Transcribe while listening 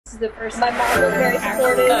This is the first. My mom was very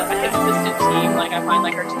supportive. A consistent team. Like I find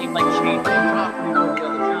like our team like changing job before the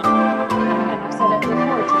other job. And I've said it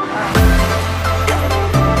before too.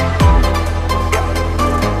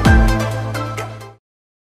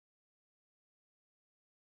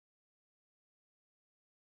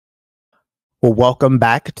 Well, welcome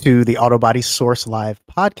back to the Auto Body Source Live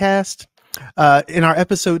podcast. In our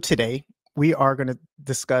episode today, we are going to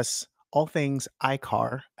discuss all things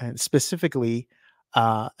iCar and specifically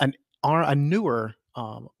a newer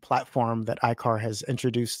platform that iCar has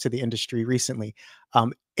introduced to the industry recently.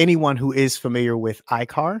 Anyone who is familiar with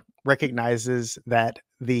iCar recognizes that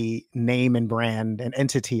the name and brand and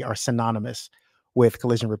entity are synonymous with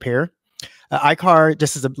collision repair. iCar,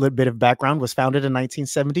 just as a little bit of background, was founded in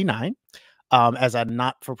 1979. As a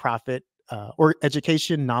not-for-profit or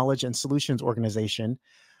education, knowledge, and solutions organization,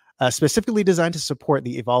 specifically designed to support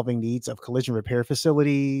the evolving needs of collision repair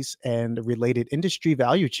facilities and the related industry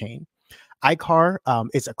value chain. iCar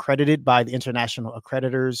is accredited by the International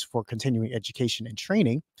Accreditors for Continuing Education and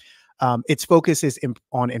Training. Its focus is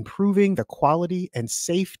on improving the quality and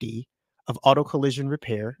safety of auto collision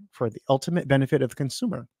repair for the ultimate benefit of the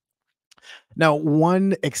consumer. Now,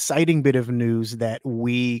 one exciting bit of news that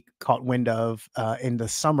we caught wind of in the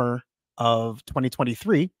summer of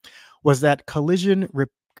 2023 was that the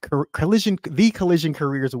Collision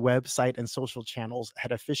Careers website and social channels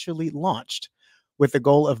had officially launched with the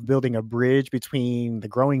goal of building a bridge between the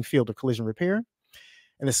growing field of collision repair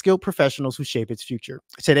and the skilled professionals who shape its future.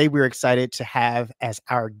 Today, we're excited to have as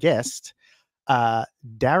our guest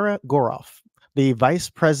Dara Goroff, the Vice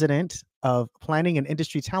President of Planning and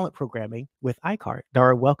Industry Talent Programming with iCar.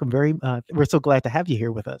 Dara, welcome. We're so glad to have you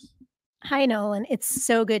here with us. Hi, Nolan. It's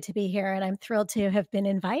so good to be here, and I'm thrilled to have been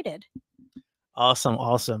invited.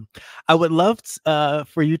 Awesome. I would love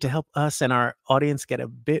for you to help us and our audience get a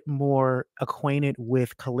bit more acquainted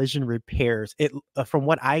with collision repairs. From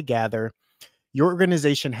what I gather, your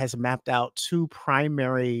organization has mapped out two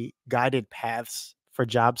primary guided paths for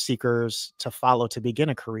job seekers to follow to begin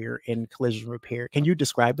a career in collision repair. Can you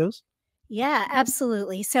describe those? Yeah,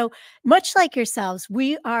 absolutely. So much like yourselves,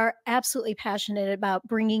 we are absolutely passionate about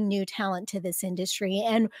bringing new talent to this industry.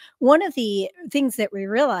 And one of the things that we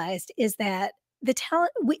realized is that the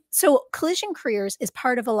talent, so Collision Careers is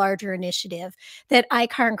part of a larger initiative that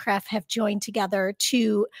iCar and Craft have joined together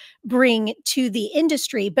to bring to the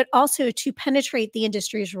industry, but also to penetrate the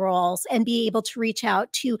industry's roles and be able to reach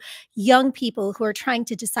out to young people who are trying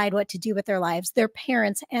to decide what to do with their lives, their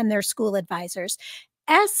parents, and their school advisors.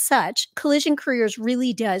 As such, Collision Careers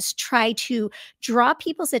really does try to draw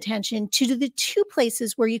people's attention to the two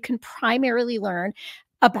places where you can primarily learn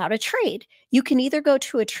about a trade. You can either go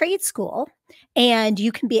to a trade school and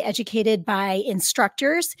you can be educated by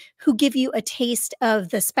instructors who give you a taste of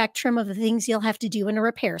the spectrum of the things you'll have to do in a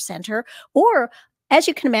repair center, or as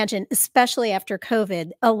you can imagine, especially after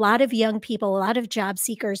COVID, a lot of young people, a lot of job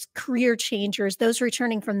seekers, career changers, those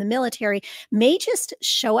returning from the military may just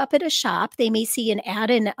show up at a shop. They may see an ad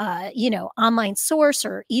in, online source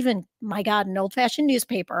or even, my God, an old-fashioned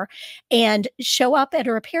newspaper and show up at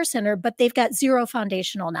a repair center, but they've got zero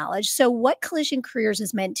foundational knowledge. So what Collision Careers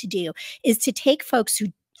is meant to do is to take folks who,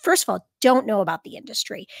 first of all, don't know about the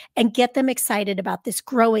industry and get them excited about this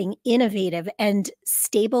growing, innovative, and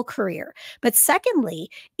stable career. But secondly,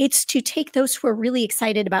 it's to take those who are really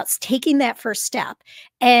excited about taking that first step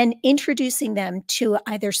and introducing them to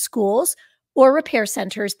either schools or repair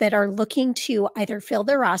centers that are looking to either fill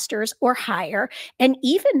their rosters or hire, and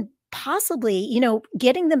even possibly,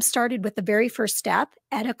 getting them started with the very first step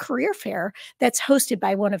at a career fair that's hosted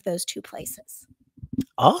by one of those two places.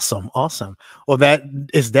 Awesome. Well, that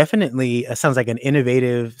is definitely sounds like an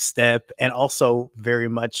innovative step and also very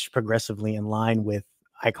much progressively in line with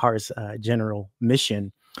iCar's general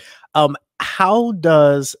mission. How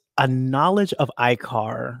does a knowledge of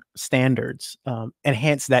iCar standards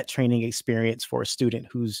enhance that training experience for a student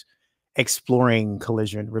who's exploring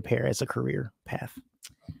collision repair as a career path?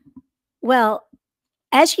 Well,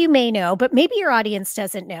 as you may know, but maybe your audience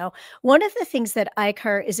doesn't know, one of the things that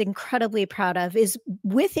iCar is incredibly proud of is,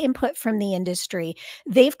 with input from the industry,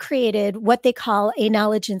 they've created what they call a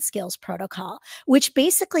knowledge and skills protocol, which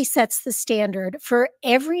basically sets the standard for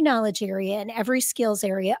every knowledge area and every skills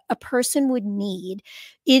area a person would need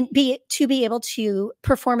to be able to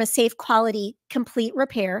perform a safe, quality, complete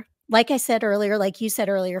repair like I said earlier, like you said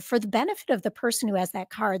earlier, for the benefit of the person who has that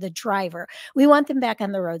car, the driver. We want them back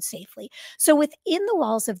on the road safely. So within the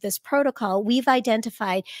walls of this protocol, we've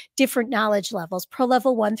identified different knowledge levels, pro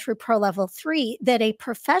level 1 through pro level 3, that a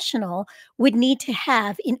professional would need to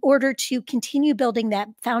have in order to continue building that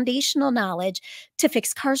foundational knowledge to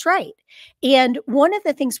fix cars right. And one of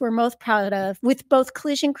the things we're most proud of with both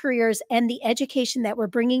Collision Careers and the education that we're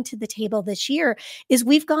bringing to the table this year is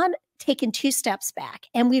we've taken 2 steps back,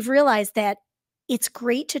 and we've realized that it's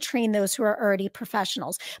great to train those who are already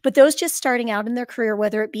professionals, but those just starting out in their career,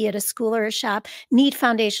 whether it be at a school or a shop, need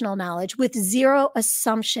foundational knowledge with zero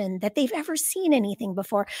assumption that they've ever seen anything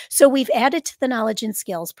before. So we've added to the knowledge and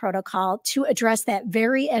skills protocol to address that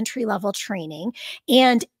very entry-level training.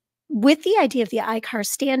 And with the idea of the I-CAR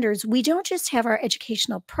standards, we don't just have our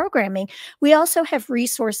educational programming, we also have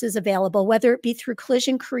resources available, whether it be through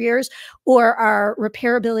Collision Careers or our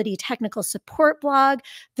Repairability Technical Support blog,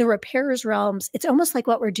 the Repairers Realms. It's almost like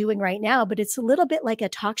what we're doing right now, but it's a little bit like a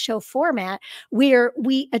talk show format where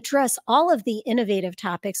we address all of the innovative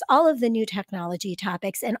topics, all of the new technology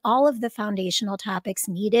topics, and all of the foundational topics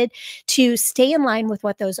needed to stay in line with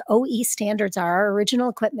what those OE standards are, our original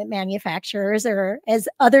equipment manufacturers, or as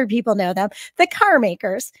other people know them, the car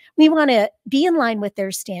makers. We want to be in line with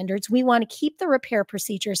their standards. We want to keep the repair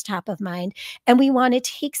procedures top of mind. And we want to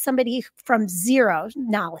take somebody from zero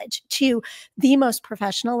knowledge to the most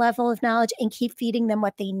professional level of knowledge and keep feeding them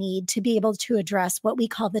what they need to be able to address what we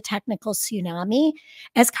call the technical tsunami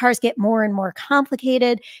as cars get more and more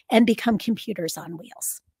complicated and become computers on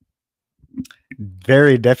wheels.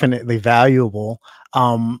 Very definitely valuable.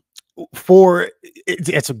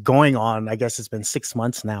 It's going on, I guess it's been 6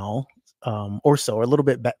 months now, or so, or a little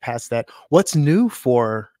bit past that. What's new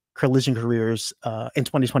for Collision Careers in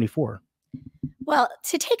 2024? Well,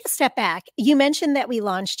 to take a step back, you mentioned that we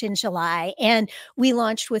launched in July, and we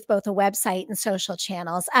launched with both a website and social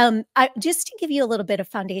channels. Just to give you a little bit of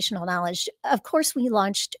foundational knowledge, of course, we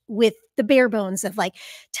launched with the bare bones of like,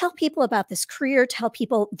 tell people about this career, tell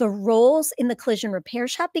people the roles in the collision repair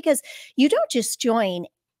shop, because you don't just join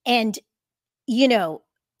and, you know,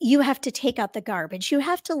 you have to take out the garbage. You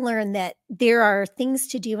have to learn that there are things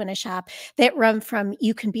to do in a shop that run from,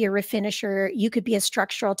 you can be a refinisher, you could be a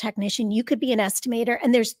structural technician, you could be an estimator,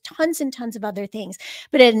 and there's tons and tons of other things.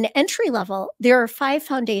 But at an entry level, there are 5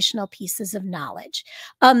 foundational pieces of knowledge.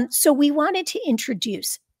 So we wanted to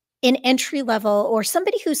introduce an entry level or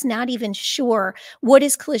somebody who's not even sure what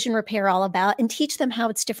is collision repair all about and teach them how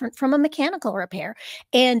it's different from a mechanical repair,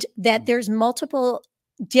 and that there's multiple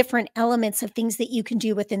different elements of things that you can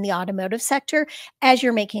do within the automotive sector as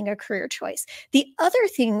you're making a career choice. The other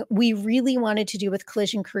thing we really wanted to do with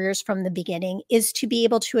Collision Careers from the beginning is to be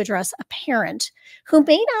able to address a parent who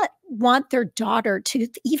may not want their daughter to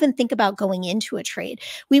even think about going into a trade.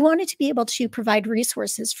 We wanted to be able to provide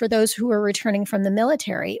resources for those who are returning from the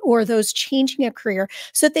military or those changing a career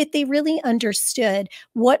so that they really understood,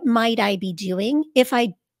 what might I be doing if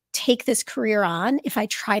I take this career on, if I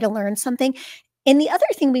try to learn something. And the other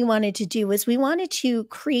thing we wanted to do is we wanted to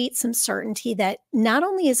create some certainty that not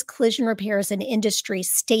only is collision repair as an industry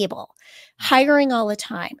stable, hiring all the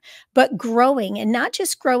time, but growing, and not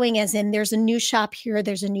just growing as in there's a new shop here,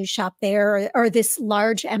 there's a new shop there, or this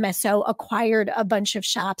large MSO acquired a bunch of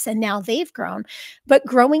shops and now they've grown, but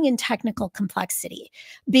growing in technical complexity.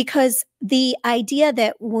 Because the idea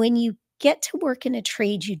that when you get to work in a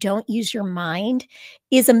trade, you don't use your mind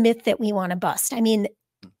is a myth that we want to bust. I mean,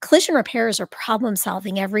 collision repairers are problem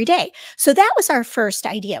solving every day. So that was our first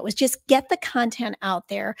idea, was just get the content out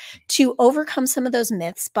there to overcome some of those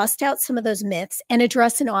myths, bust out some of those myths, and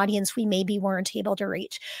address an audience we maybe weren't able to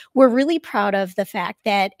reach. We're really proud of the fact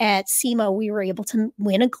that at SEMA, we were able to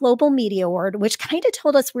win a Global Media Award, which kind of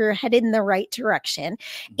told us we were headed in the right direction.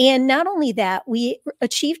 And not only that, we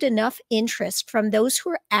achieved enough interest from those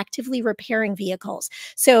who are actively repairing vehicles.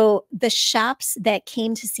 So the shops that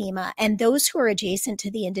came to SEMA and those who are adjacent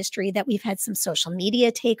to the industry, that we've had some social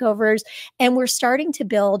media takeovers, and we're starting to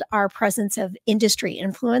build our presence of industry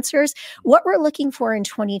influencers. What we're looking for in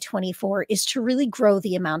 2024 is to really grow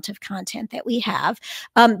the amount of content that we have,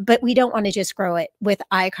 but we don't want to just grow it with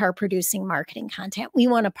I-CAR producing marketing content. We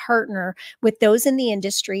want to partner with those in the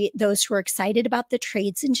industry, those who are excited about the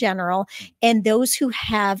trades in general, and those who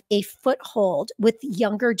have a foothold with the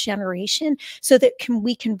younger generation, so that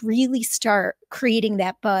we can really start creating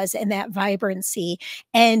that buzz and that vibrancy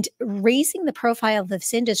and raising the profile of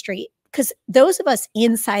this industry. Because those of us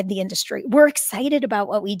inside the industry, we're excited about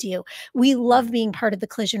what we do. We love being part of the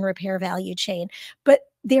collision repair value chain. But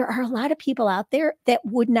there are a lot of people out there that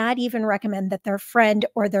would not even recommend that their friend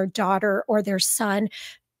or their daughter or their son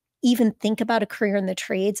even think about a career in the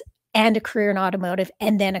trades. and a career in automotive,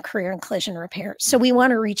 and then a career in collision repair. So we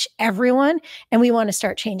want to reach everyone, and we want to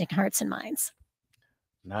start changing hearts and minds.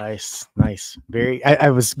 Nice, nice. Very.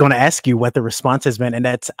 I was going to ask you what the response has been, and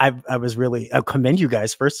I commend you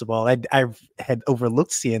guys. First of all, I had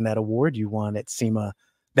overlooked seeing that award you won at SEMA.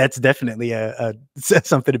 That's definitely a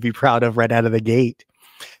something to be proud of right out of the gate.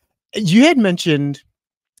 You had mentioned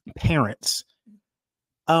parents.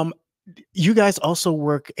 You guys also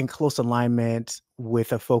work in close alignment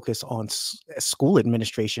with a focus on school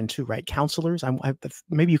administration too, right? Counselors.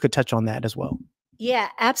 Maybe you could touch on that as well. Yeah,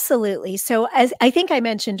 absolutely. So as I think I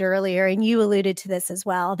mentioned earlier, and you alluded to this as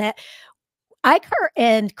well, that ICAR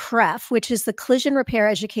and CREF, which is the Collision Repair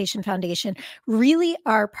Education Foundation, really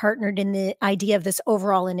are partnered in the idea of this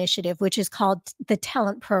overall initiative, which is called the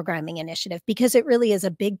Talent Programming Initiative, because it really is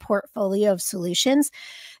a big portfolio of solutions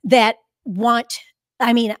that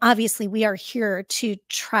obviously we are here to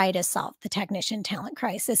try to solve the technician talent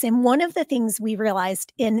crisis. And one of the things we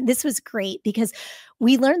realized, and this was great because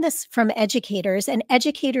we learned this from educators and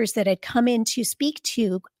educators that had come in to speak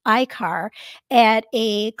to ICAR at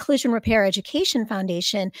a Collision Repair Education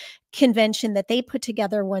Foundation convention that they put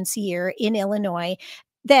together once a year in Illinois,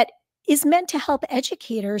 that is meant to help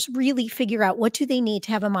educators really figure out what do they need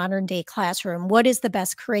to have a modern day classroom? What is the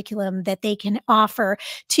best curriculum that they can offer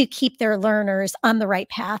to keep their learners on the right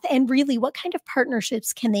path? And really, what kind of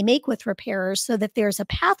partnerships can they make with repairers so that there's a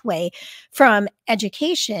pathway from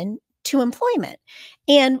education to employment?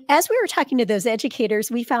 And as we were talking to those educators,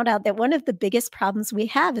 we found out that one of the biggest problems we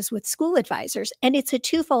have is with school advisors. And it's a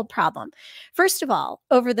twofold problem. First of all,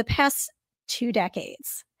 over the past 2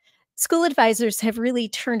 decades, school advisors have really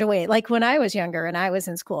turned away. Like when I was younger and I was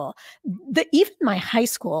in school, even my high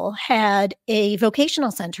school had a vocational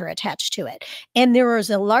center attached to it. And there was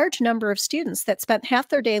a large number of students that spent half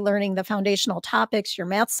their day learning the foundational topics, your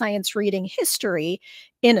math, science, reading, history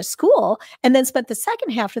in a school, and then spent the second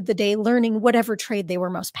half of the day learning whatever trade they were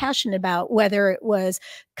most passionate about, whether it was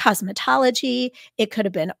cosmetology, it could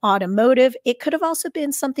have been automotive, it could have also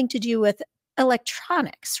been something to do with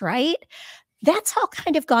electronics, right? That's all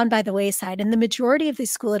kind of gone by the wayside. And the majority of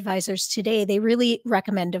these school advisors today, they really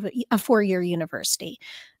recommend a 4-year university.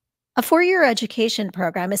 A 4-year education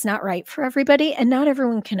program is not right for everybody, and not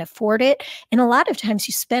everyone can afford it. And a lot of times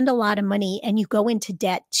you spend a lot of money and you go into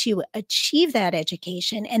debt to achieve that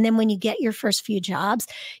education. And then when you get your first few jobs,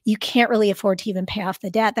 you can't really afford to even pay off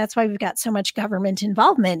the debt. That's why we've got so much government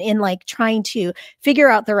involvement in like trying to figure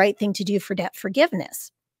out the right thing to do for debt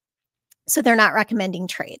forgiveness. So they're not recommending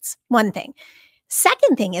trades, one thing.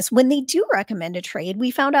 Second thing is when they do recommend a trade,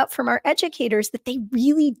 we found out from our educators that they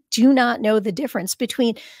really do not know the difference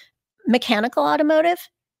between mechanical automotive,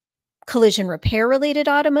 collision repair related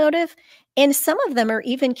automotive, and some of them are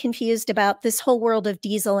even confused about this whole world of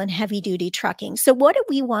diesel and heavy duty trucking. So what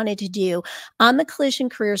we wanted to do on the Collision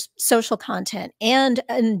Careers social content and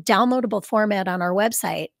in downloadable format on our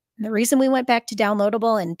website, and the reason we went back to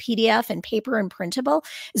downloadable and PDF and paper and printable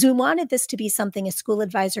is we wanted this to be something a school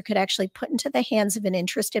advisor could actually put into the hands of an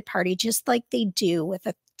interested party, just like they do with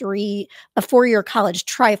a 4-year college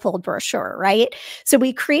trifold brochure, right? So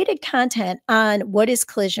we created content on what is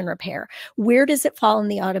collision repair, where does it fall in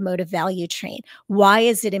the automotive value chain, why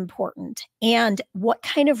is it important, and what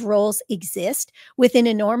kind of roles exist within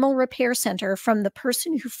a normal repair center, from the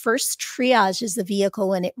person who first triages the vehicle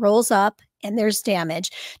when it rolls up and there's damage,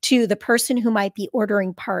 to the person who might be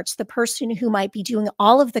ordering parts, the person who might be doing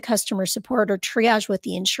all of the customer support or triage with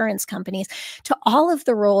the insurance companies, to all of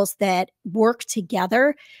the roles that work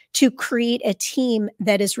together to create a team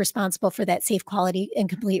that is responsible for that safe, quality, and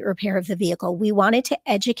complete repair of the vehicle. We wanted to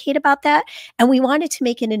educate about that, and we wanted to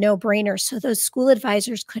make it a no-brainer so those school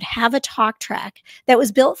advisors could have a talk track that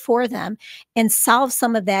was built for them and solve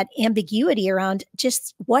some of that ambiguity around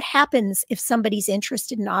just what happens if somebody's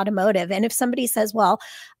interested in automotive. And if somebody says, well,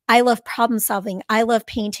 I love problem solving, I love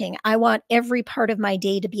painting, I want every part of my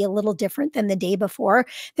day to be a little different than the day before,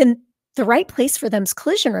 then the right place for them is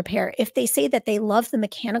collision repair. If they say that they love the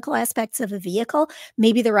mechanical aspects of a vehicle,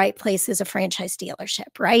 maybe the right place is a franchise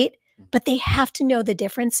dealership, right? But they have to know the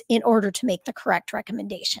difference in order to make the correct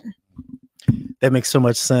recommendation. That makes so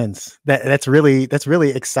much sense. That's really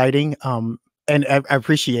exciting. And I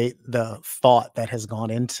appreciate the thought that has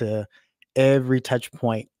gone into every touch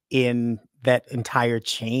point in that entire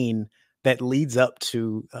chain that leads up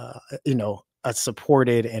to a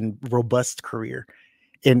supported and robust career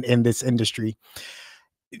in this industry.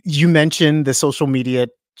 You mentioned the social media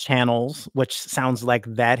channels, which sounds like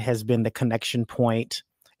that has been the connection point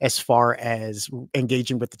as far as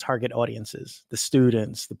engaging with the target audiences, the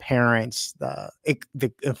students, the parents, the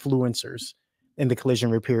influencers in the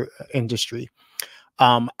collision repair industry.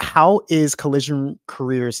 How is Collision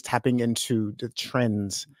Careers tapping into the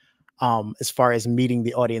trends as far as meeting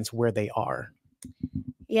the audience where they are?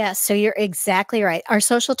 Yeah, so you're exactly right. Our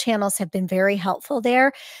social channels have been very helpful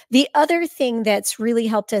there. The other thing that's really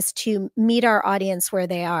helped us to meet our audience where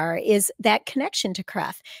they are is that connection to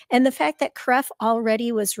CREF and the fact that CREF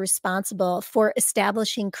already was responsible for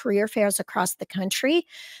establishing career fairs across the country.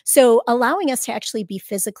 So allowing us to actually be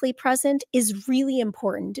physically present is really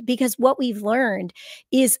important because what we've learned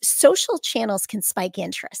is social channels can spike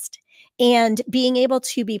interest. And being able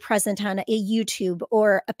to be present on a YouTube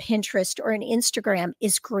or a Pinterest or an Instagram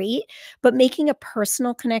is great, but making a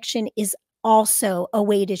personal connection is also a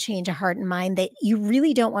way to change a heart and mind that you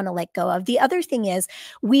really don't want to let go of. The other thing is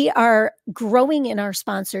we are growing in our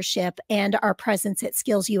sponsorship and our presence at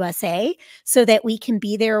Skills USA so that we can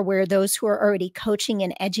be there where those who are already coaching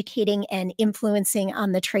and educating and influencing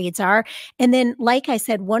on the trades are. And then, like I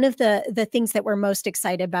said, one of the things that we're most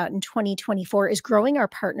excited about in 2024 is growing our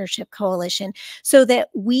partnership coalition so that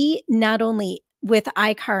we not only with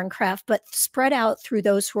iCar and CREF, but spread out through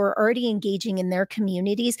those who are already engaging in their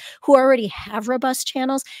communities, who already have robust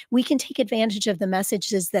channels, we can take advantage of the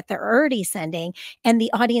messages that they're already sending and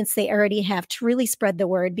the audience they already have to really spread the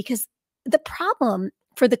word. Because the problem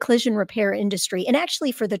for the collision repair industry and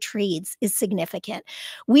actually for the trades is significant.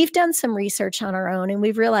 We've done some research on our own and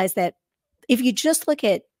we've realized that if you just look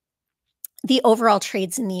at the overall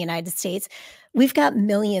trades in the United States, we've got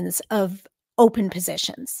millions of open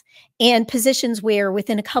positions and positions where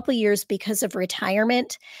within a couple of years because of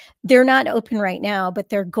retirement, they're not open right now, but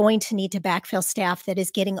they're going to need to backfill staff that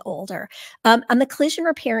is getting older. On the collision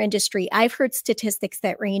repair industry, I've heard statistics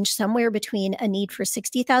that range somewhere between a need for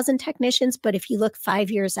 60,000 technicians, but if you look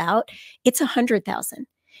 5 years out, it's 100,000.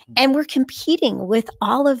 And we're competing with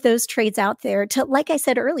all of those trades out there to, like I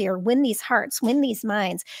said earlier, win these hearts, win these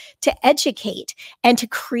minds, to educate and to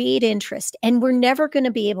create interest. And we're never going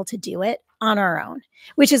to be able to do it on our own,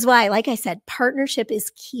 which is why, like I said, partnership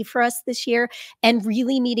is key for us this year and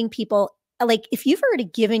really meeting people. Like if you've already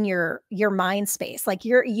given your mind space, like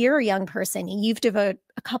you're a young person and you've devoted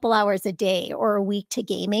a couple hours a day or a week to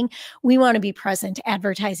gaming, we want to be present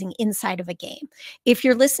advertising inside of a game. If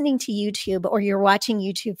you're listening to YouTube or you're watching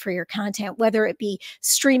YouTube for your content, whether it be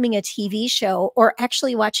streaming a TV show or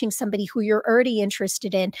actually watching somebody who you're already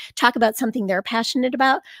interested in talk about something they're passionate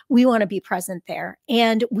about, we want to be present there.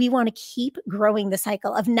 And we want to keep growing the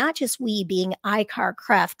cycle of not just we being iCar,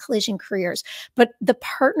 CREF, Collision Careers, but the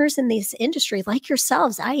partners in this industry like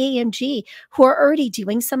yourselves, IAMG, who are already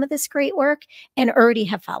doing some of this great work and already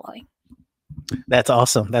have following. That's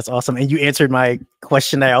awesome. That's awesome. And you answered my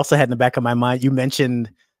question I also had in the back of my mind. You mentioned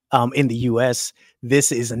in the US,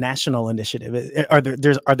 this is a national initiative. Are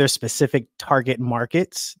there specific target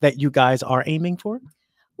markets that you guys are aiming for?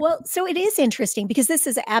 Well, so it is interesting because this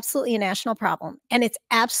is absolutely a national problem and it's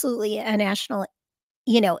absolutely a national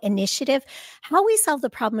initiative. How we solve the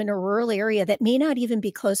problem in a rural area that may not even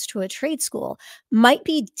be close to a trade school might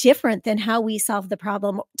be different than how we solve the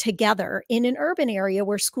problem together in an urban area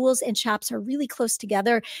where schools and shops are really close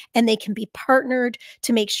together and they can be partnered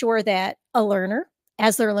to make sure that a learner,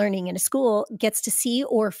 as they're learning in a school, gets to see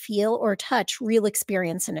or feel or touch real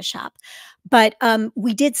experience in a shop. But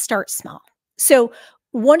we did start small. So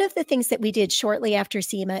one of the things that we did shortly after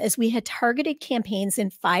SEMA is we had targeted campaigns in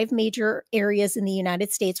 5 major areas in the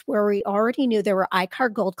United States where we already knew there were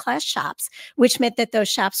iCar Gold Class shops, which meant that those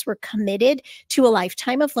shops were committed to a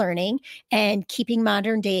lifetime of learning and keeping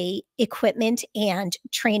modern day equipment and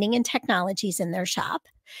training and technologies in their shop.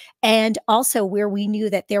 And also where we knew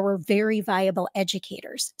that there were very viable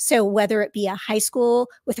educators. So whether it be a high school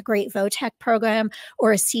with a great VOTEC program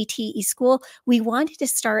or a CTE school, we wanted to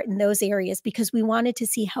start in those areas because we wanted to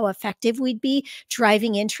see how effective we'd be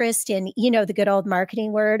driving interest in, the good old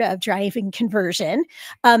marketing word of driving conversion.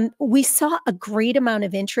 We saw a great amount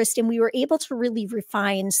of interest and we were able to really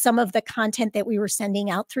refine some of the content that we were sending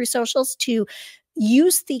out through socials to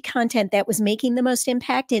use the content that was making the most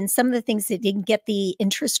impact, and some of the things that didn't get the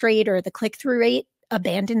interest rate or the click-through rate,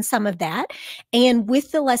 abandon some of that. And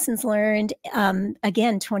with the lessons learned,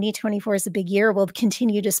 again, 2024 is a big year. We'll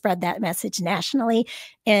continue to spread that message nationally.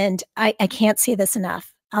 And I can't say this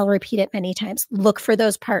enough. I'll repeat it many times. Look for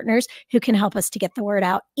those partners who can help us to get the word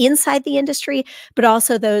out inside the industry, but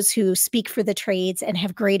also those who speak for the trades and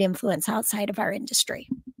have great influence outside of our industry.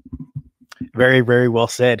 Very, very well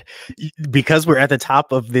said. Because we're at the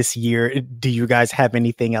top of this year, do you guys have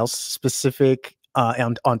anything else specific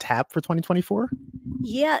on tap for 2024?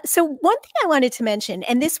 Yeah. So one thing I wanted to mention,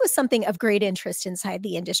 and this was something of great interest inside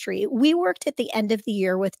the industry, we worked at the end of the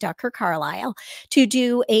year with Ducker Carlisle to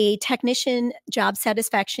do a technician job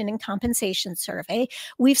satisfaction and compensation survey.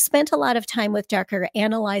 We've spent a lot of time with Ducker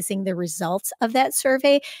analyzing the results of that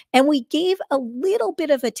survey, and we gave a little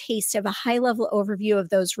bit of a taste of a high-level overview of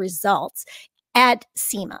those results at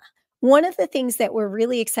SEMA. One of the things that we're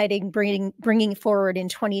really excited bringing forward in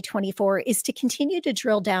 2024 is to continue to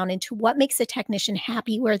drill down into what makes a technician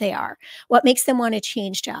happy where they are, what makes them want to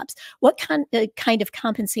change jobs, what kind of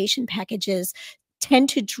compensation packages tend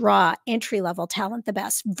to draw entry-level talent the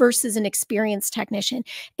best versus an experienced technician.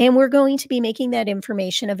 And we're going to be making that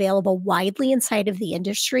information available widely inside of the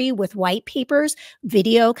industry with white papers,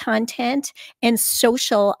 video content, and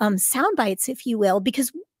social sound bites, if you will,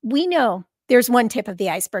 because we know there's one tip of the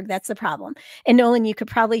iceberg. That's the problem. And Nolan, you could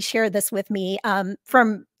probably share this with me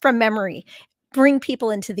from memory. Bring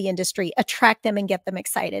people into the industry, attract them and get them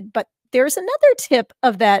excited. But there's another tip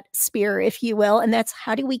of that spear, if you will, and that's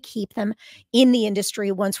how do we keep them in the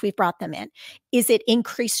industry once we've brought them in? Is it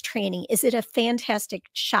increased training? Is it a fantastic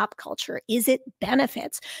shop culture? Is it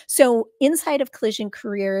benefits? So inside of Collision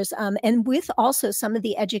Careers, and with also some of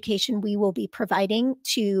the education we will be providing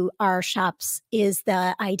to our shops is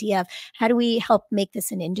the idea of how do we help make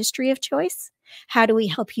this an industry of choice? How do we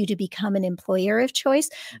help you to become an employer of choice?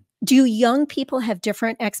 Do young people have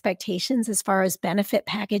different expectations as far as benefit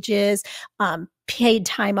packages, paid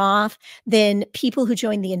time off than people who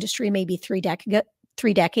joined the industry maybe 3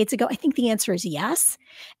 decades ago? I think the answer is yes.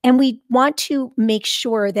 And we want to make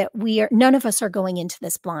sure that none of us are going into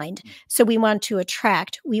this blind. So we want to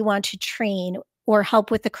attract, we want to train or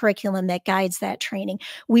help with the curriculum that guides that training.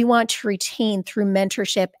 We want to retain through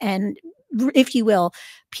mentorship and, if you will,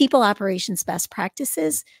 people operations best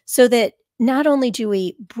practices so that not only do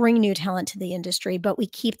we bring new talent to the industry, but we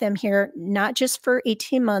keep them here not just for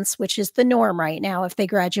 18 months, which is the norm right now. If they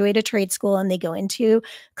graduate a trade school and they go into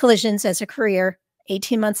collisions as a career,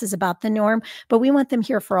 18 months is about the norm, but we want them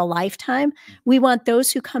here for a lifetime. We want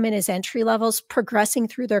those who come in as entry levels progressing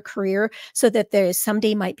through their career so that there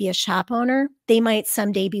someday might be a shop owner. They might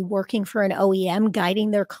someday be working for an OEM, guiding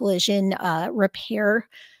their collision repair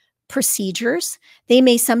procedures. They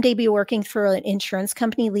may someday be working for an insurance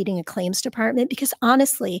company, leading a claims department, because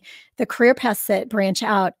honestly, the career paths that branch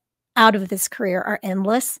out of this career are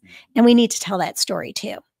endless. And we need to tell that story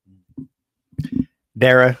too.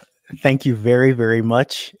 Dara, thank you very, very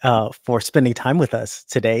much for spending time with us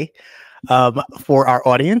today. For our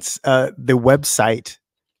audience, the website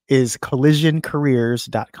is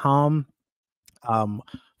collisioncareers.com,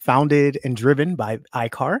 founded and driven by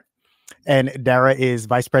iCar. And Dara is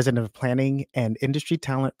Vice President of Planning and Industry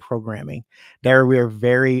Talent Programming. Dara, we are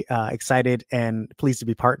very excited and pleased to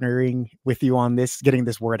be partnering with you on this, getting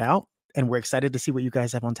this word out. And we're excited to see what you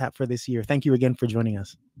guys have on tap for this year. Thank you again for joining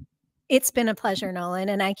us. It's been a pleasure, Nolan,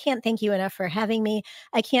 and I can't thank you enough for having me.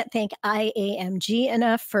 I can't thank IAMG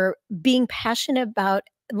enough for being passionate about,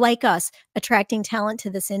 like us, attracting talent to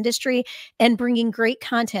this industry and bringing great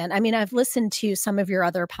content. I mean, I've listened to some of your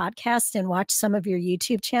other podcasts and watched some of your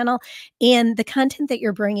YouTube channel, and the content that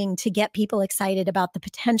you're bringing to get people excited about the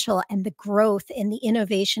potential and the growth and the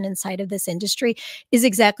innovation inside of this industry is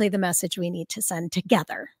exactly the message we need to send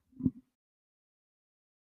together.